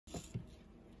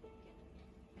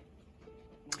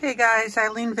Hey guys,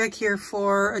 ILene Vick here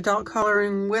for Adult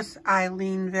Coloring with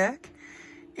ILene Vick.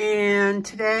 And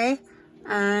today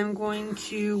I'm going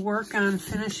to work on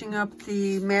finishing up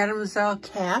the Mesdemoiselles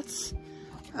cats.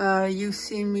 You've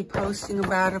seen me posting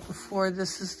about it before.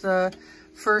 This is the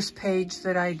first page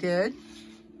that I did.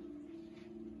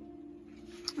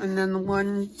 And then the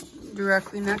one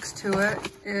directly next to it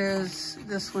is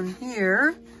this one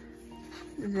here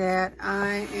that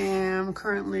I am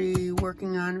currently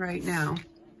working on right now.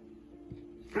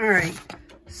 All right,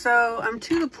 so I'm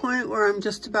to the point where I'm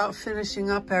just about finishing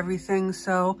up everything,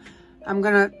 so I'm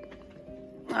gonna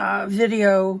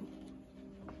video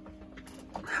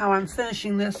how I'm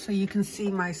finishing this so you can see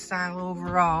my style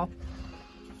overall.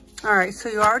 All right, so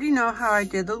you already know how I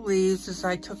did the leaves. Is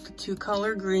I took the two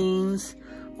color greens,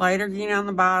 lighter green on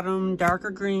the bottom,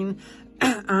 darker green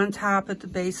on top at the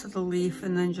base of the leaf,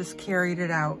 and then just carried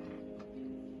it out.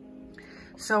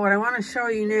 So what I want to show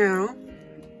you now,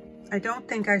 I don't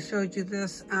think I showed you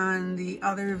this on the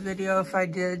other video. If I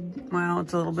did, well,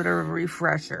 it's a little bit of a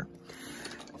refresher.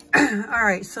 All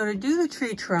right, so to do the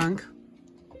tree trunk,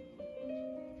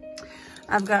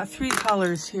 I've got three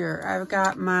colors here. I've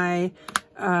got my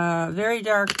very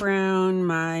dark brown,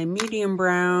 my medium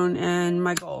brown, and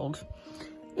my gold.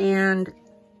 And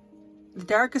the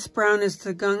darkest brown is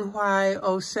the Gung Hwai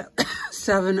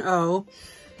 070.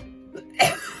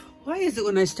 Why is it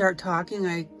when I start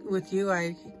talking with you,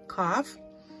 I cough?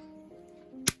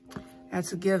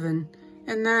 That's a given.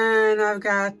 And then I've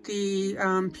got the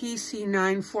PC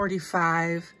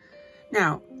 945.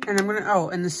 Now, and I'm gonna, oh,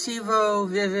 and the Sivo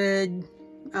Vivid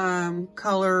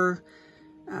color.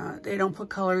 They don't put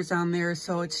colors on there,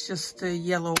 so it's just the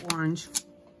yellow orange.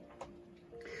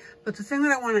 But the thing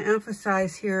that I want to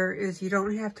emphasize here is you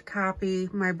don't have to copy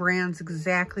my brands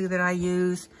exactly that I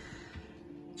use.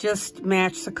 Just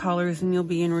match the colors and you'll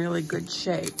be in really good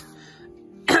shape.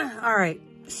 All right,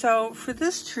 so for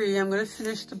this tree, I'm going to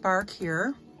finish the bark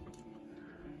here.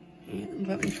 And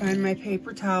let me find my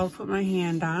paper towel to put my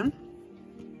hand on.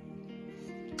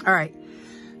 All right,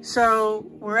 so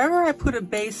wherever I put a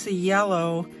base of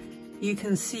yellow, you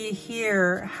can see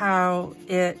here how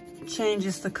it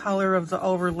changes the color of the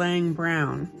overlaying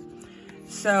brown.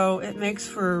 So it makes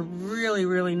for really,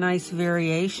 really nice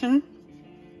variation.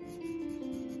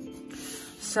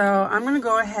 So I'm going to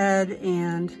go ahead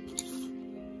and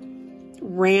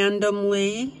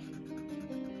randomly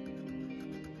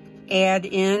add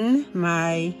in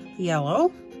my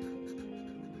yellow.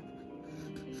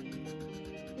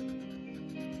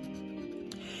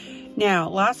 Now,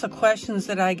 lots of questions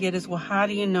that I get is, well, how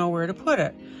do you know where to put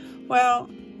it? Well,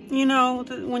 you know,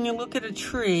 when you look at a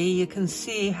tree, you can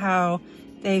see how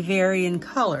they vary in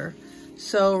color.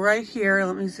 So right here,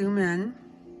 let me zoom in.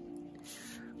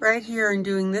 Right here in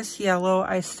doing this yellow,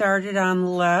 I started on the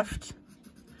left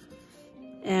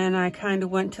and I kind of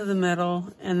went to the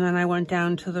middle and then I went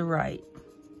down to the right.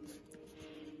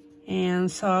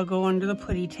 And so I'll go under the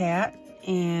putty tat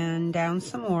and down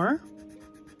some more.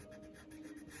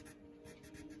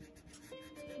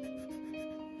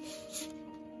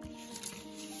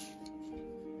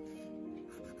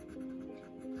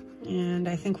 And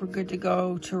I think we're good to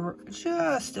go to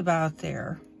just about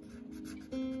there.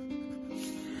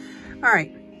 All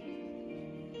right.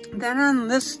 Then on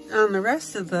the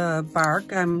rest of the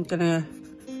bark, I'm gonna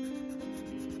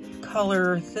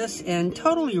color this in.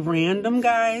 Totally random,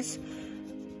 guys.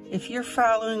 If you're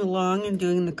following along and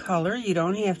doing the color, you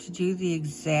don't have to do the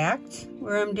exact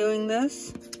where I'm doing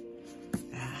this.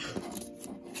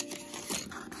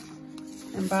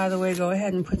 And by the way, go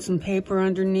ahead and put some paper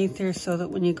underneath there so that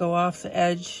when you go off the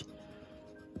edge,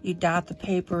 you dot the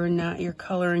paper and not your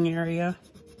coloring area.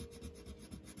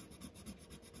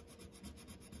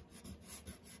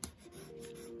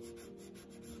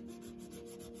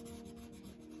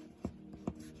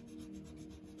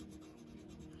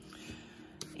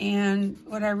 And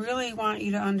what I really want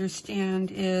you to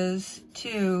understand is,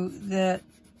 too, that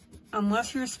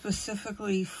unless you're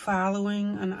specifically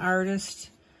following an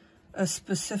artist a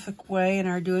specific way and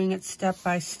are doing it step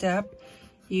by step,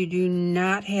 you do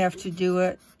not have to do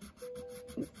it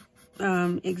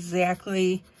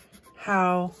exactly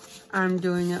how I'm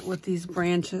doing it with these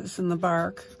branches and the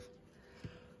bark.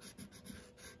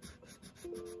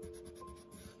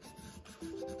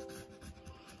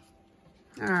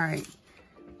 All right.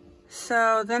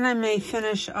 So then I may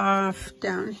finish off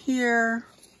down here.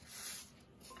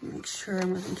 Make sure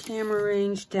I'm within camera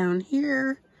range down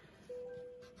here.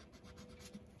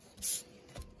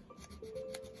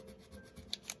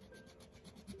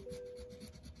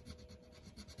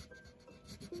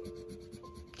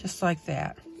 Just like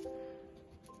that.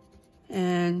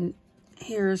 And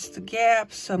here's the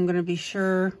gaps, so I'm going to be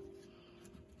sure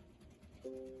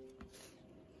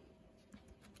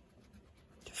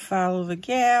to follow the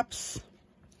gaps.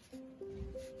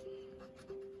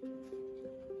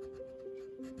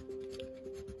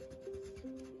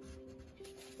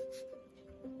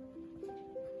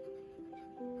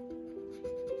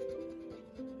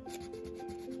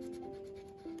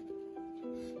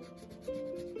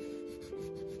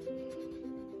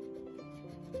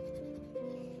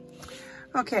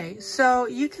 Okay, so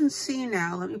you can see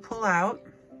now, let me pull out.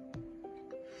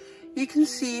 You can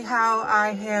see how I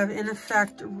have, in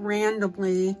effect,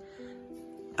 randomly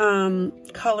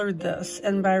colored this.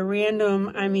 And by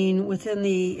random, I mean within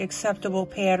the acceptable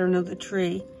pattern of the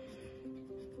tree.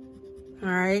 All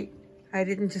right, I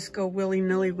didn't just go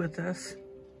willy-nilly with this.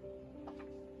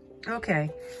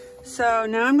 Okay, so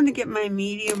now I'm gonna get my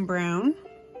medium brown.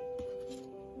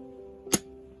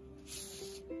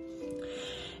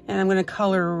 And I'm going to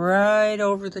color right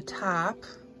over the top.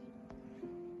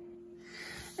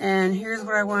 And here's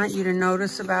what I want you to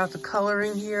notice about the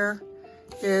coloring here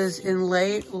is in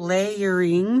layering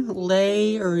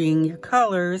your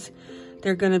colors,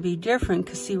 they're going to be different.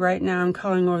 Because see, right now I'm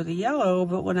coloring over the yellow,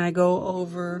 but when I go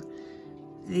over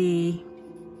the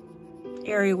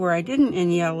area where I didn't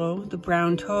in yellow, the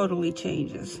brown totally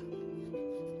changes,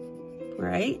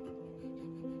 right?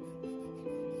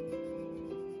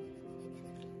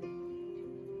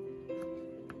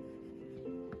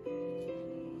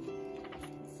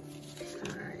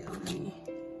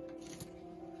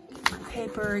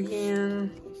 Paper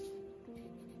again.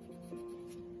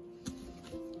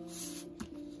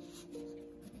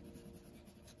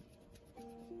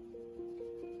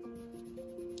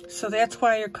 So that's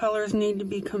why your colors need to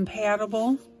be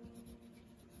compatible.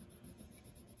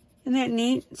 Isn't that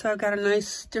neat? So I've got a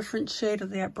nice different shade of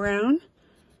that brown.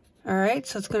 All right,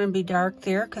 so it's going to be dark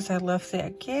there because I left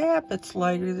that gap. It's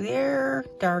lighter there,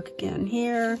 dark again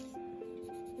here.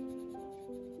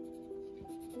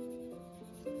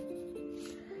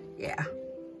 Yeah.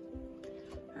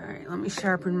 All right, let me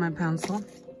sharpen my pencil.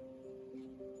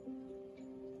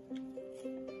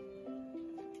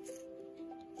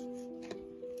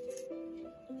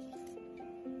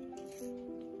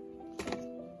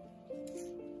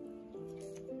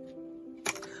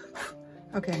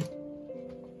 Okay.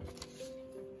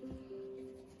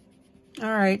 All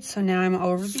right, so now I'm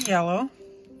over the yellow,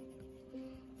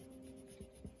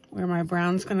 where my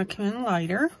brown's gonna come in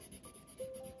lighter.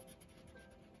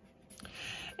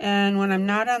 And when I'm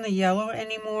not on the yellow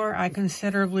anymore, I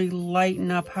considerably lighten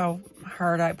up how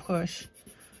hard I push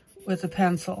with the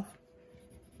pencil.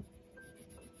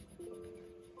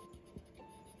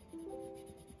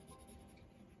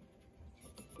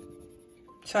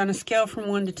 So on a scale from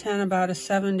 1 to 10, about a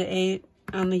 7 to 8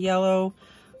 on the yellow.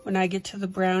 When I get to the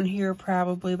brown here,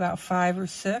 probably about 5 or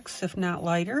 6, if not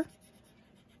lighter.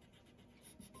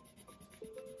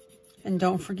 And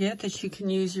don't forget that you can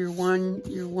use your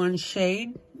one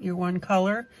shade, your one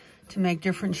color, to make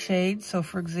different shades. So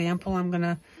for example, I'm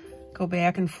gonna go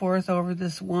back and forth over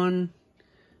this one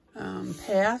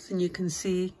path, and you can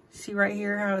see right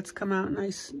here how it's come out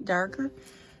nice darker.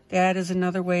 That is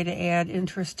another way to add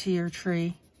interest to your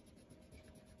tree.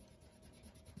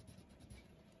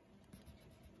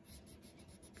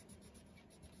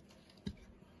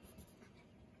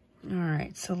 All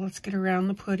right, so let's get around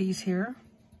the putties here.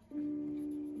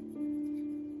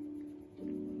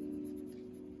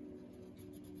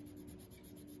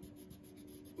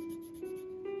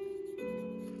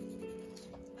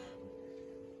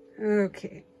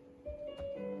 Okay.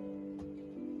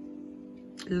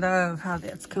 Love how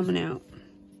that's coming out.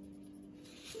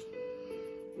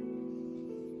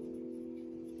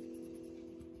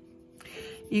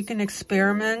 You can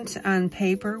experiment on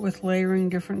paper with layering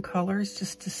different colors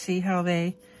just to see how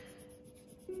they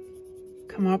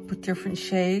come up with different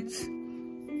shades.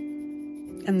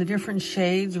 And the different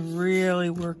shades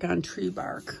really work on tree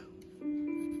bark.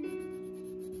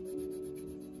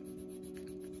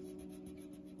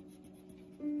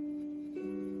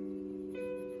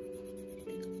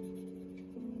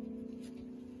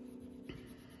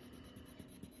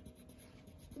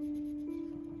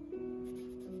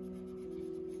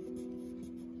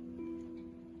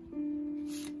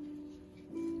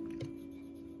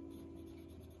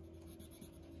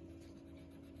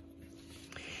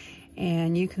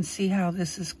 And you can see how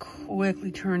this is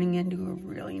quickly turning into a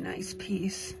really nice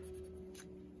piece.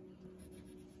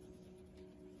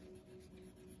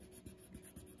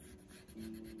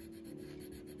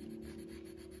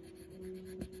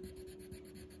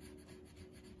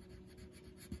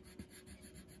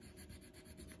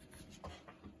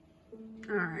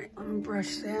 All right, let me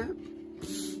brush that.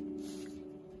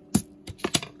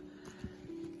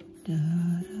 Da,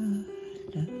 da,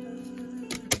 da, da.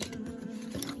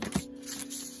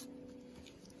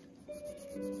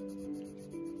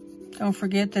 Don't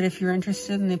forget that if you're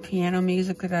interested in the piano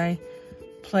music that I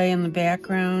play in the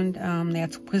background,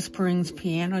 that's Whisperings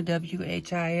Piano,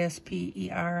 WHISPERINGS.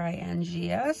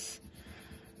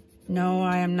 No,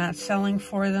 I am not selling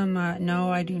for them.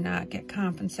 No, I do not get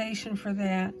compensation for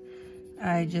that.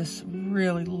 I just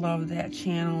really love that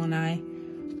channel, and I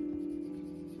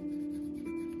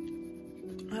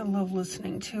love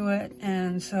listening to it.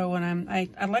 And so when I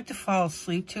like to fall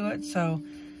asleep to it, so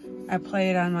I play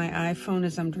it on my iPhone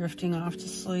as I'm drifting off to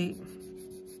sleep.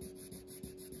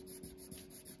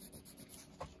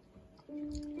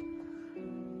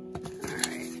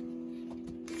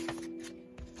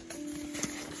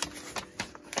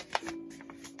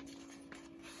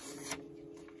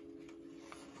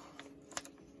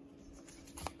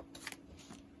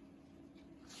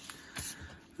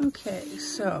 Okay,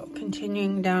 so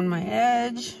continuing down my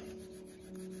edge.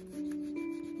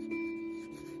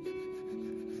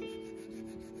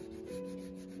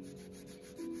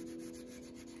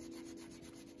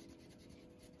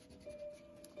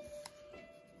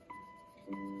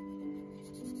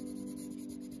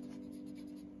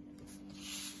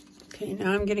 Okay,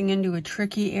 now I'm getting into a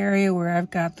tricky area where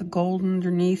I've got the gold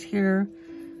underneath here,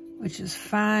 which is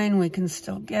fine. We can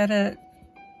still get it.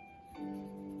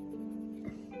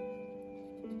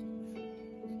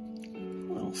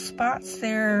 Little spots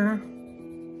there.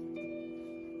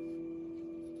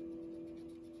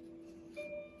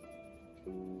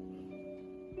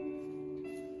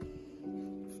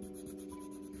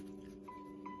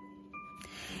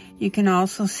 You can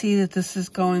also see that this is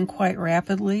going quite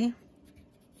rapidly.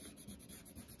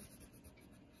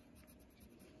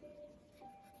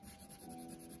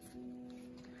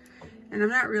 And I'm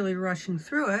not really rushing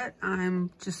through it.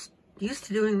 I'm just used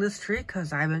to doing this tree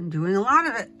because I've been doing a lot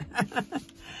of it.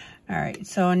 All right,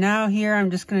 so now here I'm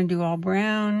just going to do all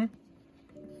brown.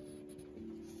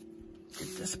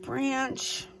 Get this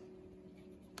branch.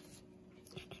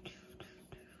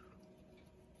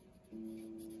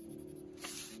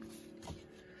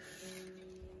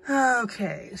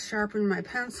 Okay, sharpen my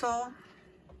pencil.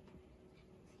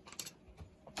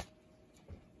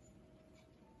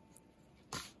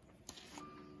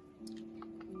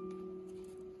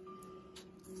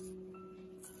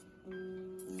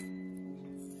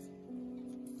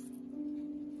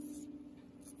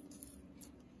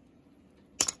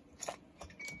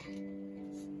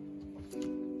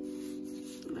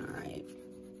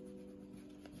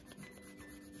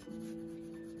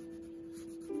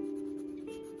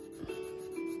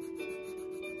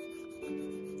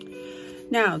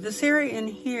 Now, this area in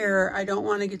here, I don't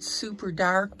want to get super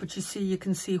dark, but you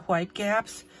can see white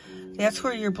gaps. That's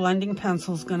where your blending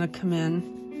pencil is going to come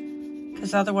in,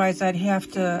 because otherwise I'd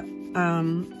have to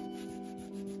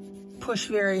push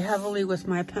very heavily with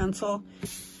my pencil,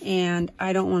 and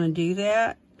I don't want to do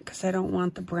that because I don't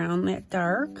want the brown that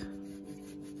dark.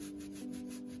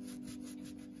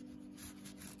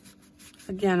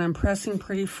 Again, I'm pressing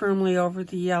pretty firmly over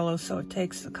the yellow so it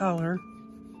takes the color.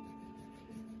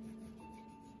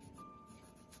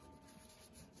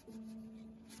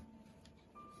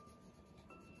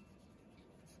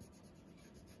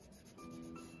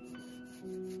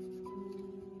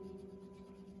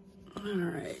 All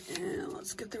right, and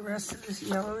let's get the rest of this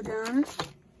yellow done.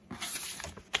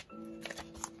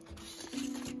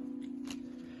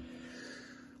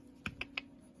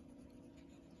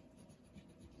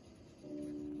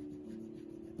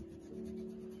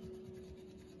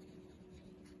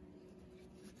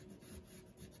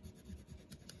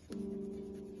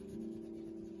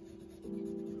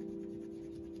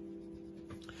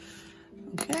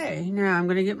 Okay, now I'm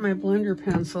going to get my blender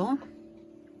pencil.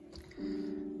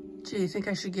 Do you think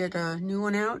I should get a new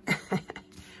one out?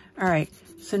 All right,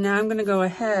 so now I'm going to go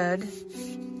ahead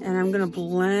and I'm going to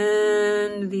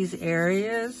blend these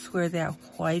areas where that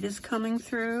white is coming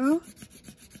through.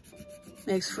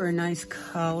 Makes for a nice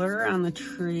color on the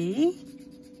tree.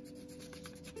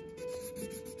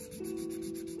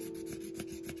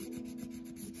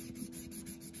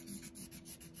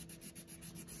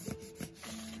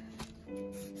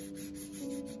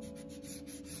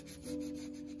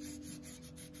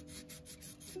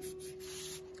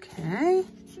 Okay,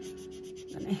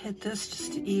 I'm gonna hit this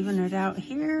just to even it out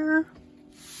here.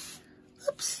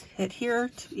 Oops, hit here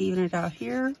to even it out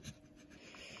here.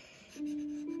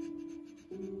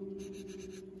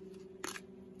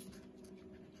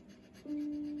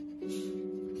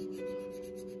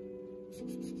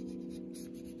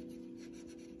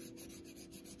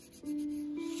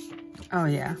 Oh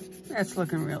yeah, that's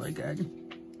looking really good.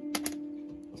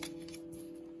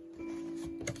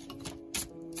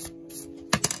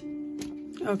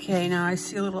 Okay, now I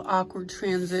see a little awkward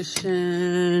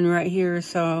transition right here,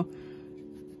 so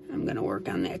I'm gonna work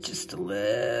on that just a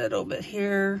little bit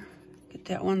here. Get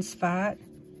that one spot.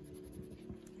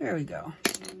 There we go.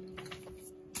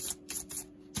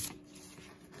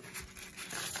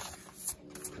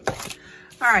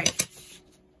 All right,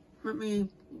 let me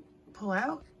pull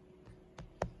out.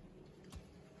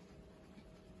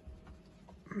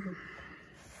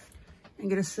 And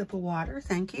get a sip of water.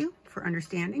 Thank you for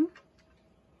understanding.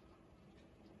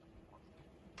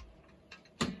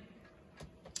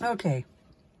 Okay,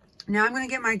 now I'm going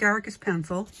to get my darkest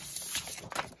pencil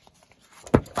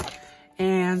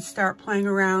and start playing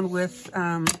around with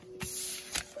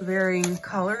varying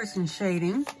colors and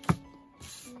shading.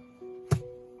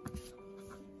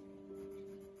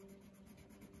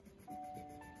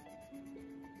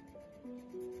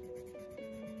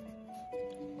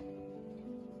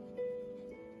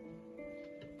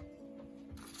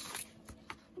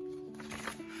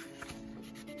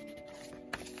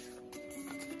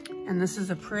 And this is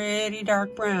a pretty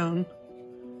dark brown.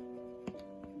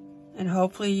 And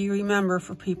hopefully you remember,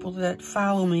 for people that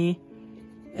follow me,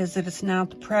 is that it's not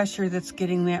the pressure that's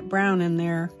getting that brown in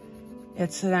there.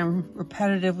 It's that I'm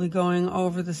repetitively going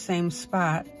over the same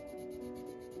spot.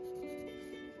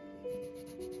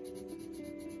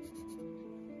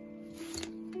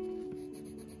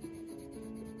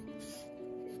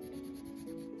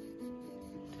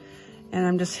 And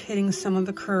I'm just hitting some of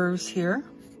the curves here.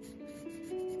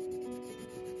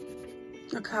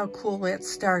 Look how cool that's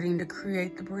starting to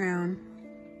create the brown.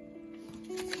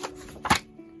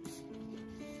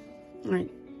 All right,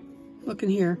 look in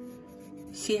here.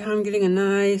 See how I'm getting a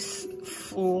nice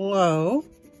flow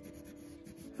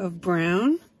of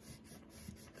brown?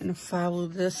 I'm gonna follow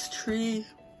this tree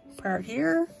part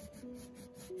here.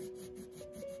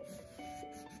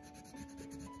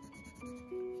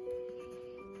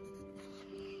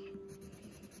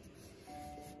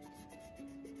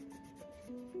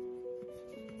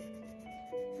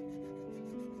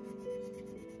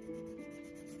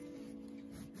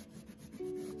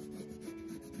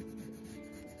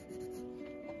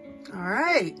 All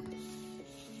right,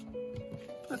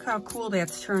 look how cool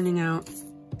that's turning out.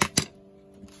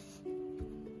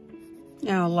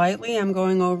 Now lightly I'm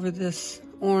going over this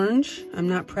orange. I'm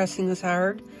not pressing as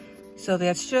hard, so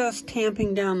that's just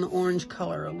tamping down the orange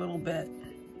color a little bit.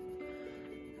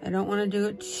 I don't want to do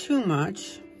it too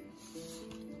much.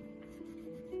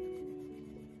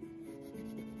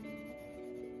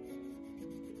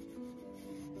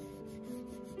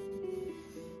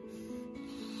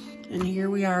 And here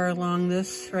we are along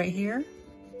this right here.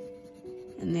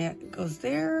 And that goes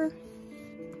there.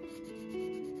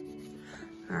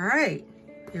 All right,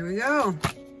 here we go.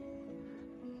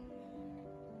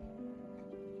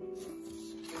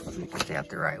 Let me get that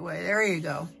the right way. There you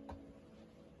go.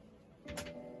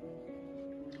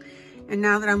 And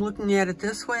now that I'm looking at it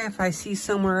this way, if I see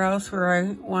somewhere else where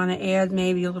I want to add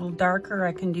maybe a little darker,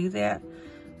 I can do that.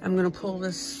 I'm going to pull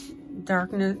this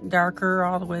darker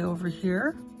all the way over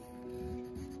here.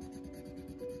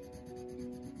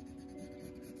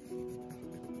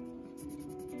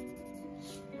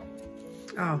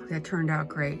 Oh, that turned out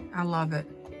great. I love it.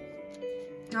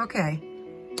 Okay.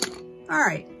 All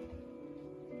right.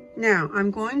 Now, I'm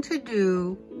going to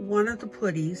do one of the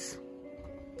putties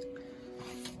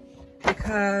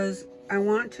because I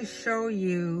want to show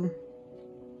you,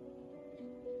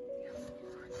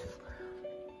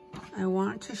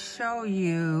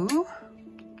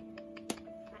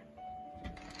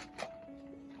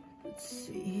 let's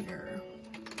see here,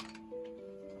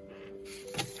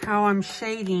 how I'm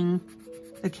shading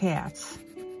the cats.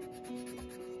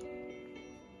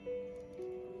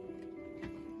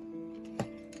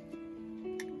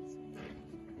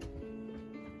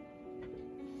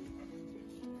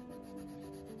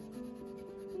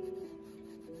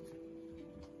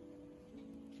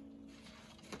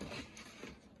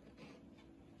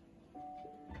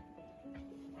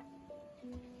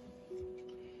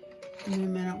 Give me a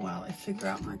minute while I figure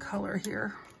out my color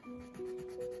here.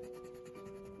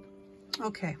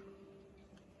 Okay.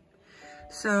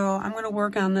 So I'm going to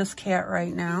work on this cat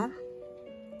right now.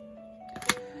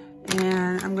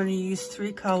 And I'm going to use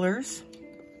 3 colors.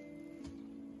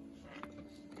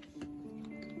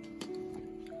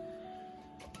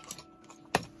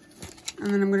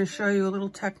 And then I'm going to show you a little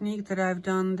technique that I've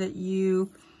done that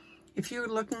if you're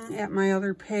looking at my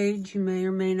other page, you may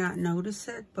or may not notice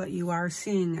it, but you are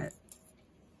seeing it.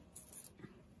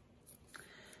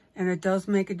 And it does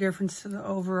make a difference to the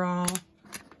overall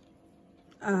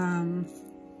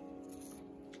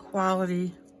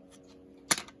quality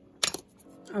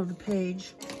of the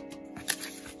page.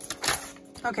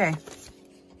 Okay,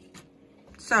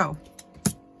 so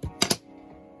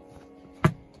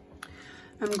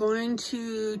I'm going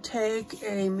to take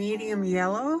a medium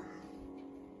yellow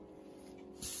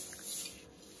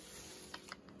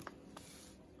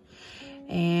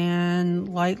and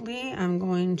lightly I'm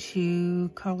going to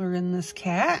color in this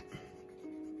cat.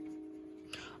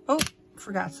 Oh,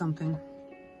 forgot something.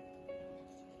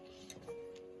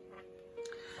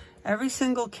 Every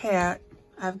single cat,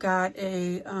 I've got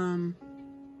a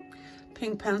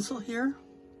pink pencil here.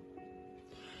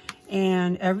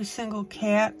 And every single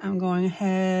cat, I'm going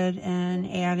ahead and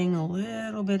adding a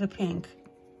little bit of pink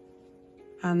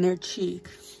on their cheek.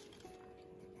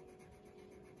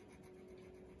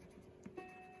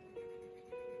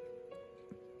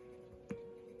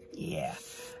 Yeah,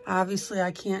 obviously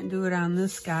I can't do it on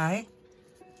this guy.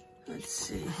 Let's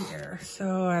see here.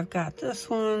 So I've got this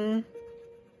one.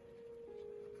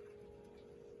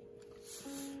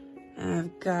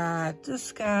 I've got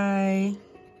this guy.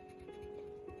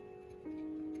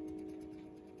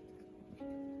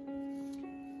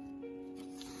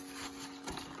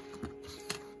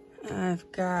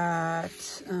 I've got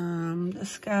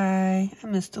this guy. I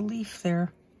missed a leaf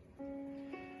there.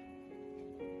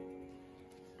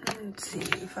 Let's see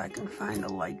if I can find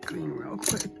a light green real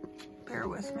quick. Bear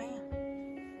with me.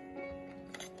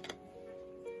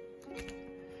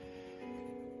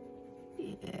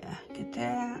 Yeah, get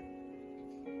that.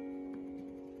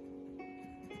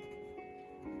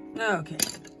 Okay.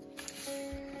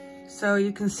 So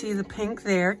you can see the pink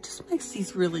there. It just makes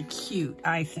these really cute,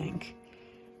 I think.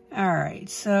 All right,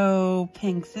 so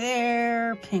pink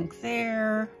there,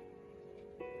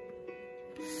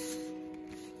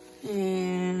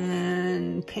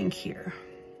 and pink here.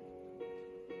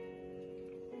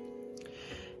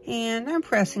 And I'm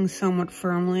pressing somewhat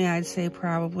firmly. I'd say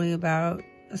probably about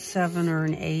a 7 or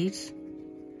an 8.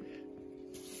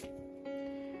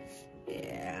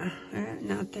 Yeah,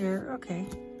 not there. Okay.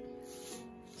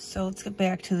 So let's get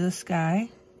back to this guy.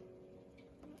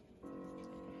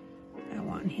 I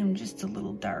want him just a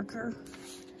little darker.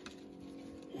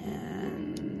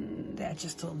 And that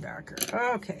just a little darker.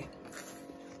 Okay.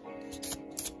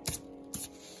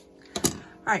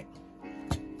 All right.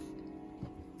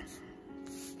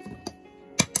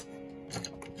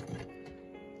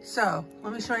 So,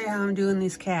 let me show you how I'm doing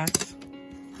these cats.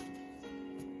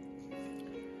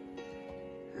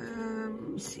 Let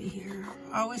me see here.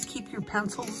 Always keep your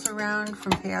pencils around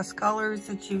from past colors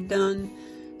that you've done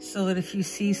so that if you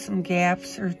see some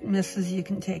gaps or misses, you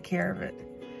can take care of it.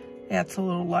 That's a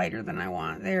little lighter than I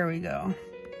want. There we go.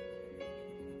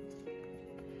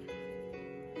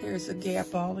 There's a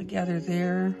gap all together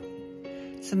there.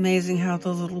 It's amazing how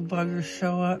those little buggers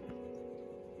show up.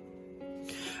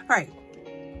 All right.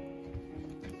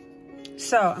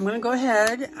 So I'm going to go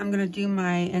ahead. I'm going to do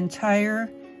my entire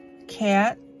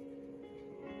cat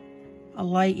a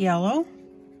light yellow.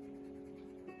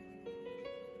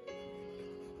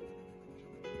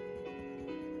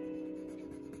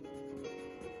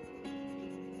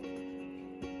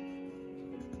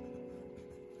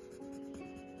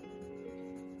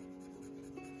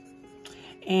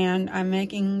 And I'm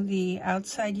making the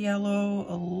outside yellow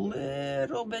a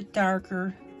little bit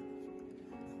darker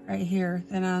right here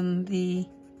than on the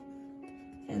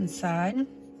inside.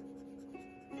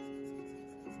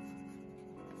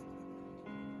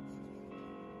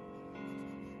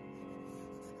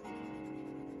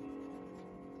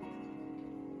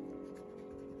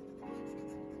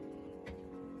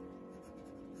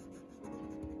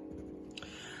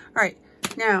 All right,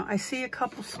 now I see a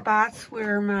couple spots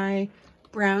where my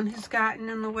brown has gotten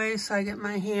in the way, so I get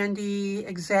my handy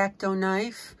X-Acto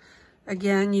knife.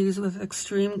 Again, use with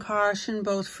extreme caution,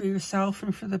 both for yourself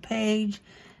and for the page.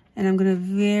 And I'm going to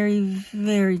very,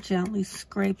 very gently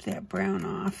scrape that brown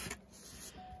off.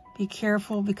 Be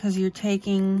careful because you're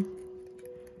taking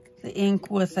the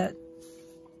ink with it.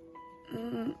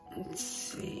 Let's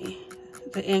see.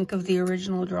 The ink of the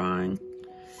original drawing.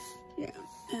 Yeah,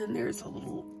 and there's a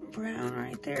little brown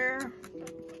right there.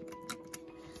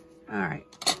 All right.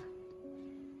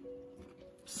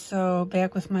 So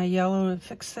back with my yellow to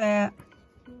fix that.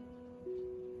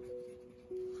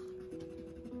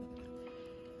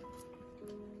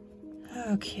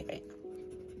 Okay.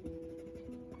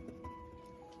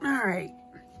 All right.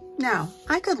 Now,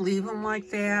 I could leave them like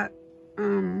that,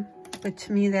 but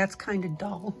to me that's kind of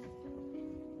dull.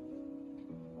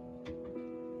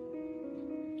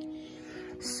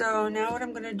 So now what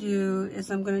I'm going to do is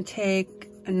I'm going to take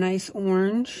a nice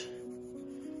orange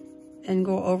and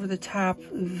go over the top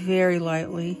very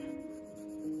lightly.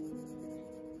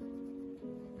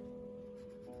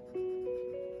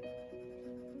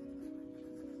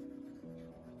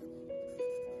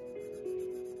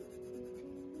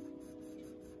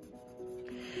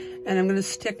 And I'm going to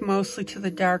stick mostly to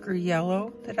the darker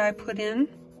yellow that I put in,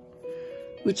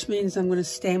 which means I'm going to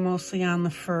stay mostly on the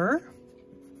fur.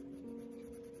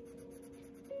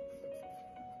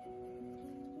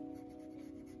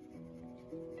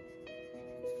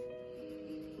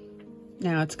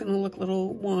 Now it's going to look a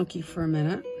little wonky for a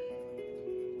minute.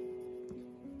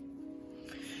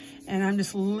 And I'm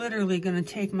just literally going to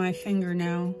take my finger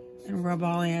now and rub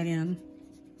all that in.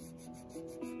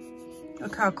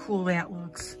 Look how cool that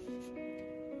looks.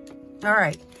 All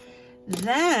right,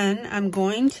 then I'm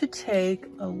going to take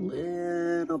a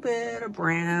little bit of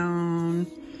brown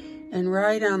and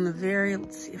right on the very,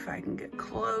 let's see if I can get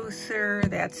closer.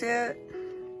 That's it.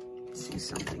 Let's see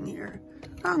something here.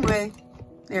 Wrong way.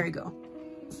 There we go.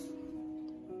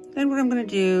 Then what I'm going to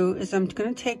do is I'm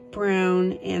going to take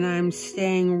brown and I'm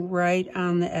staying right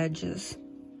on the edges.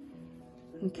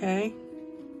 Okay.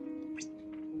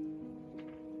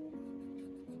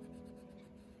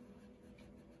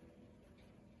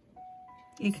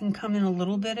 You can come in a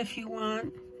little bit if you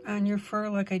want on your fur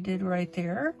like I did right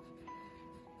there.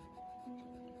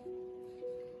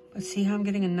 But see how I'm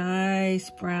getting a nice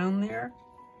brown there?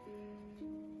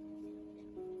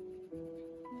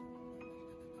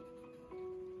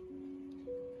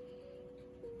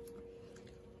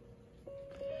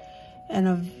 And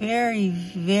a very,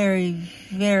 very,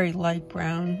 very light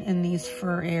brown in these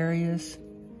fur areas.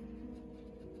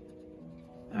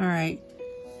 All right,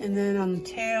 and then on the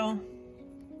tail,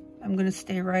 I'm going to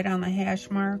stay right on the hash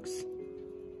marks.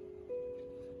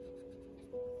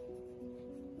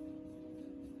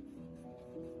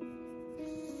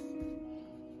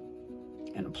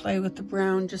 Going to play with the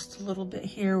brown just a little bit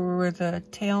here where the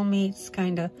tail meets,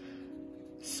 kind of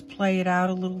splay it out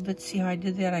a little bit. See how I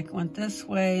did that? I went this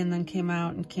way and then came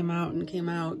out and came out and came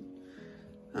out.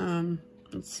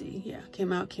 Let's see, yeah,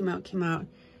 came out,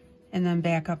 and then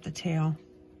back up the tail.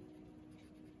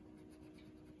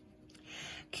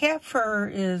 Cat fur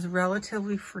is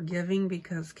relatively forgiving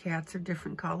because cats are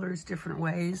different colors, different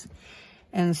ways.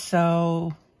 And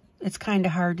so it's kind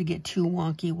of hard to get too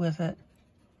wonky with it.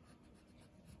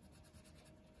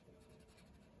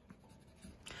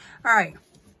 All right.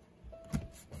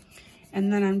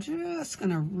 And then I'm just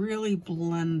going to really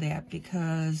blend that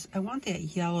because I want that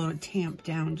yellow to tamp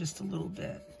down just a little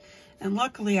bit. And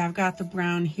luckily I've got the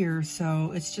brown here,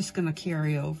 so it's just going to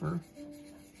carry over.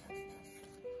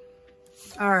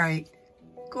 All right,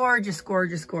 gorgeous,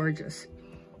 gorgeous, gorgeous.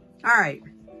 All right,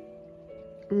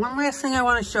 one last thing I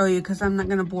want to show you because I'm not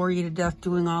going to bore you to death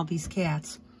doing all these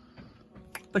cats.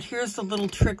 But here's the little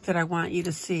trick that I want you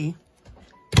to see.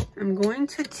 I'm going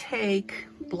to take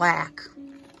black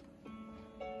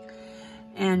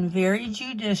and very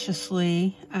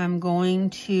judiciously, I'm going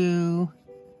to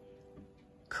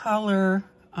color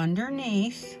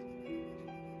underneath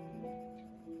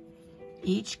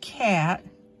each cat.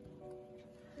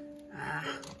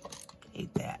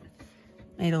 Hate that.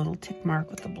 Made a little tick mark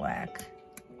with the black.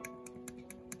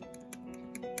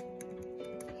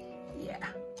 Yeah.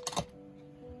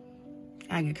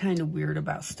 I get kind of weird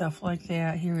about stuff like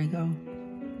that. Here we go.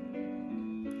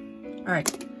 All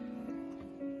right.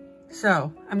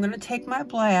 So I'm going to take my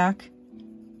black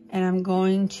and I'm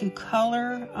going to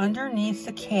color underneath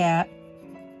the cat,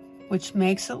 which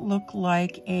makes it look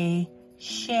like a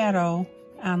shadow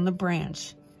on the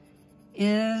branch.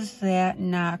 Is that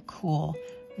not cool?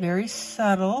 Very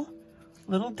subtle,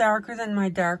 a little darker than my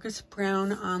darkest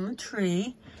brown on the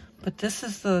tree, but this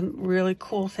is the really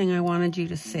cool thing I wanted you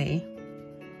to see.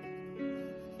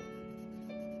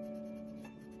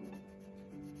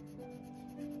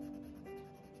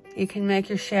 You can make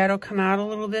your shadow come out a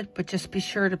little bit, but just be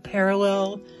sure to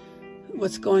parallel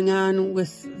what's going on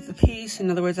with the piece. In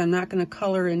other words, I'm not going to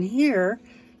color in here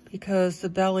because the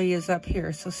belly is up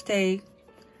here, so stay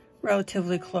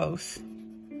relatively close.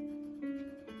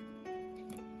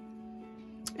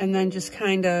 And then just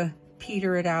kind of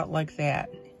peter it out like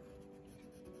that.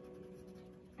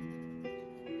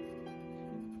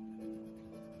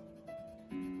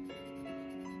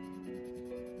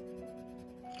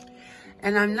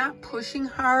 And I'm not pushing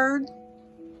hard,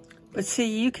 but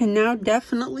see, you can now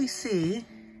definitely see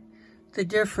the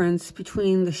difference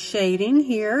between the shading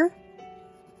here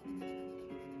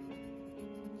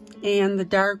and the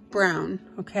dark brown,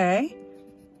 okay?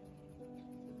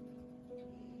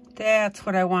 That's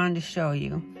what I wanted to show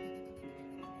you.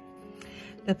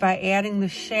 That by adding the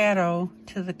shadow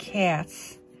to the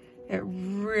cats It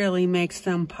really makes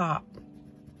them pop.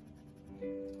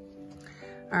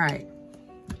 All right.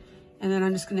 And then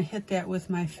I'm just gonna hit that with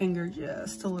my finger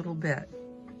just a little bit.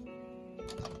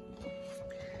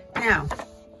 Now,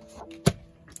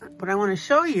 what I wanna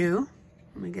show you,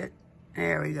 let me get,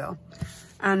 there we go.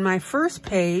 On my first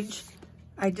page,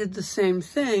 I did the same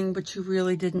thing, but you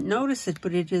really didn't notice it,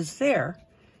 but it is there.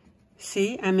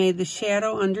 See, I made the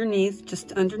shadow underneath,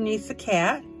 just underneath the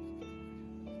cat,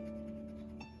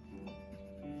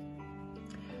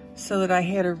 so that I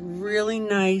had a really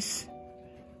nice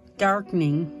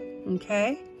darkening,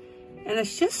 okay? And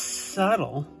it's just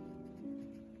subtle.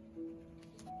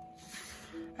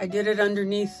 I did it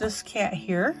underneath this cat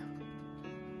here.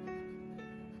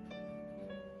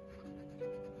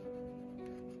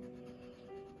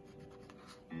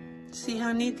 See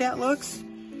how neat that looks?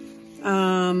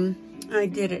 I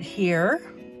did it here.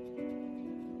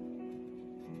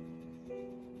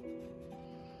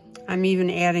 I'm even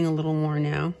adding a little more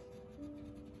now.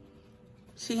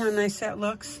 See how nice that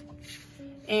looks?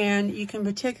 And you can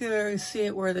particularly see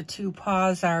it where the two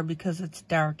paws are because it's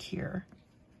dark here.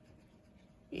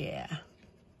 Yeah.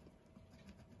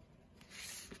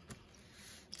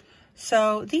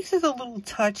 So these are the little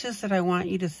touches that I want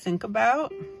you to think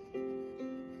about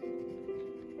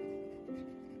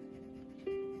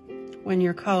when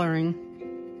you're coloring.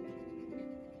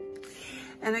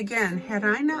 And again, had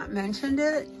I not mentioned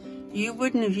it, you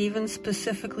wouldn't have even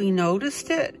specifically noticed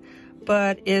it,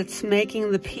 but it's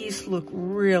making the piece look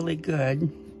really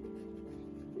good.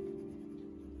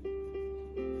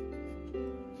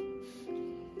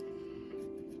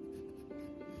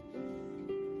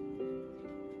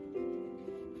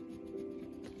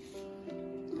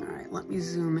 All right, let me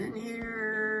zoom in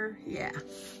here. Yeah.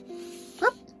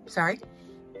 Oop, sorry.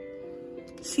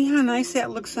 See how nice that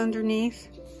looks underneath?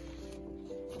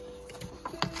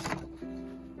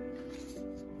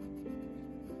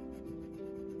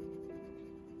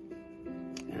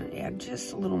 Gonna add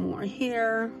just a little more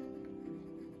here.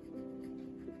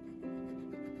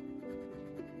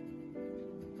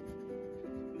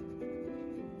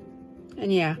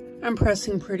 And yeah, I'm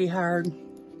pressing pretty hard.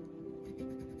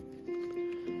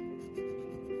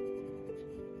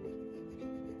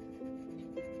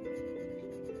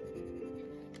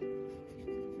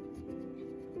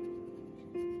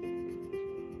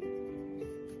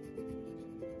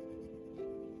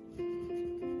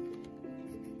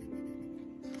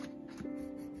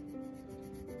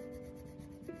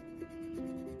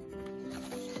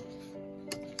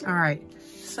 All right,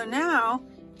 so now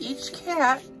each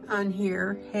cat on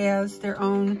here has their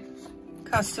own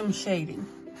custom shading.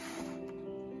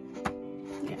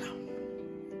 Yeah.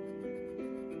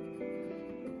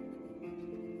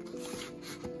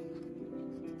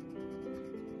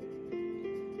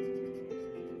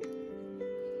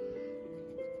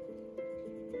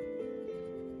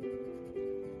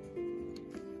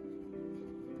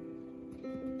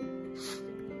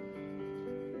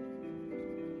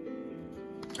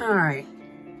 All right.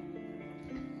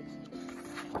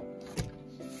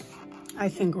 I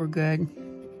think we're good.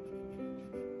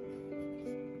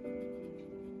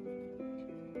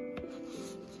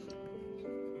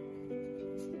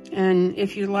 And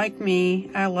if you like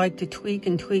me, I like to tweak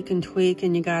and tweak and tweak,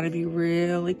 and you got to be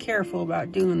really careful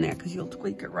about doing that because you'll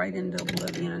tweak it right into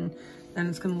oblivion, and then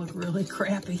it's going to look really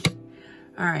crappy.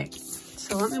 All right,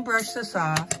 so let me brush this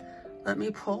off. Let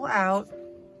me pull out.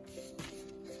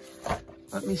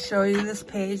 Let me show you this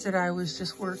page that I was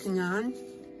just working on.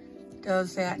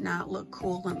 Does that not look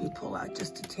cool? Let me pull out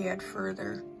just a tad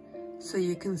further so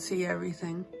you can see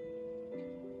everything.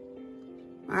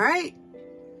 All right,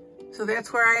 so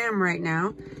that's where I am right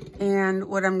now. And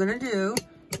what I'm gonna do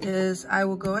is I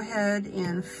will go ahead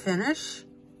and finish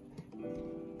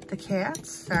the cats.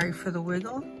 Sorry for the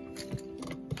wiggle.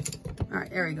 All right,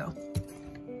 there we go.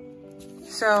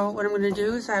 So what I'm gonna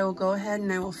do is I will go ahead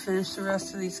and I will finish the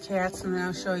rest of these cats, and then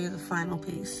I'll show you the final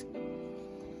piece.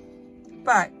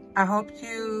 But I hope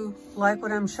you like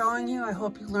what I'm showing you. I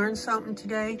hope you learned something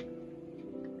today.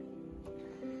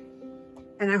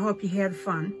 And I hope you had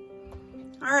fun.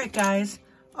 All right, guys.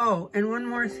 Oh, and one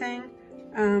more thing.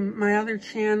 My other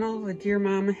channel, the Dear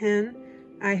Mama Hen,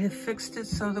 I have fixed it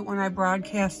so that when I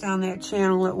broadcast on that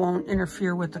channel, it won't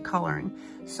interfere with the coloring.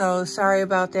 So sorry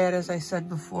about that. As I said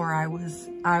before, I was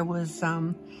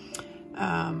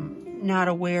not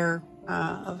aware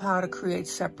of how to create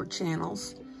separate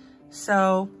channels.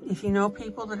 So if you know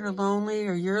people that are lonely,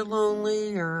 or you're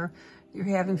lonely, or you're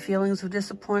having feelings of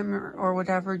disappointment or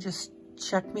whatever, just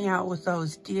check me out with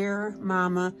those. Dear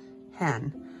Mama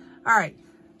Hen. All right.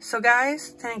 So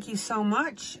guys, thank you so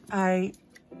much. I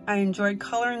enjoyed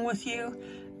coloring with you.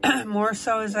 more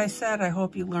so, as I said, I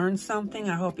hope you learned something.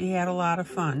 I hope you had a lot of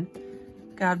fun.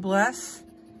 God bless,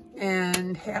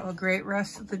 and have a great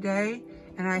rest of the day.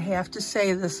 And I have to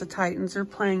say this, the Titans are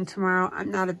playing tomorrow. I'm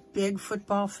not a big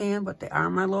football fan, but they are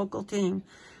my local team.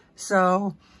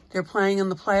 So they're playing in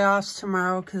the playoffs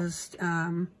tomorrow because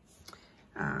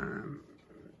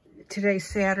today's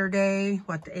Saturday,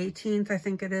 what, the 18th, I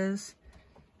think it is.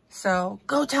 So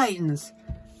go Titans.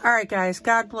 All right, guys,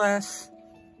 God bless.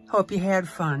 Hope you had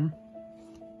fun.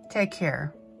 Take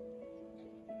care.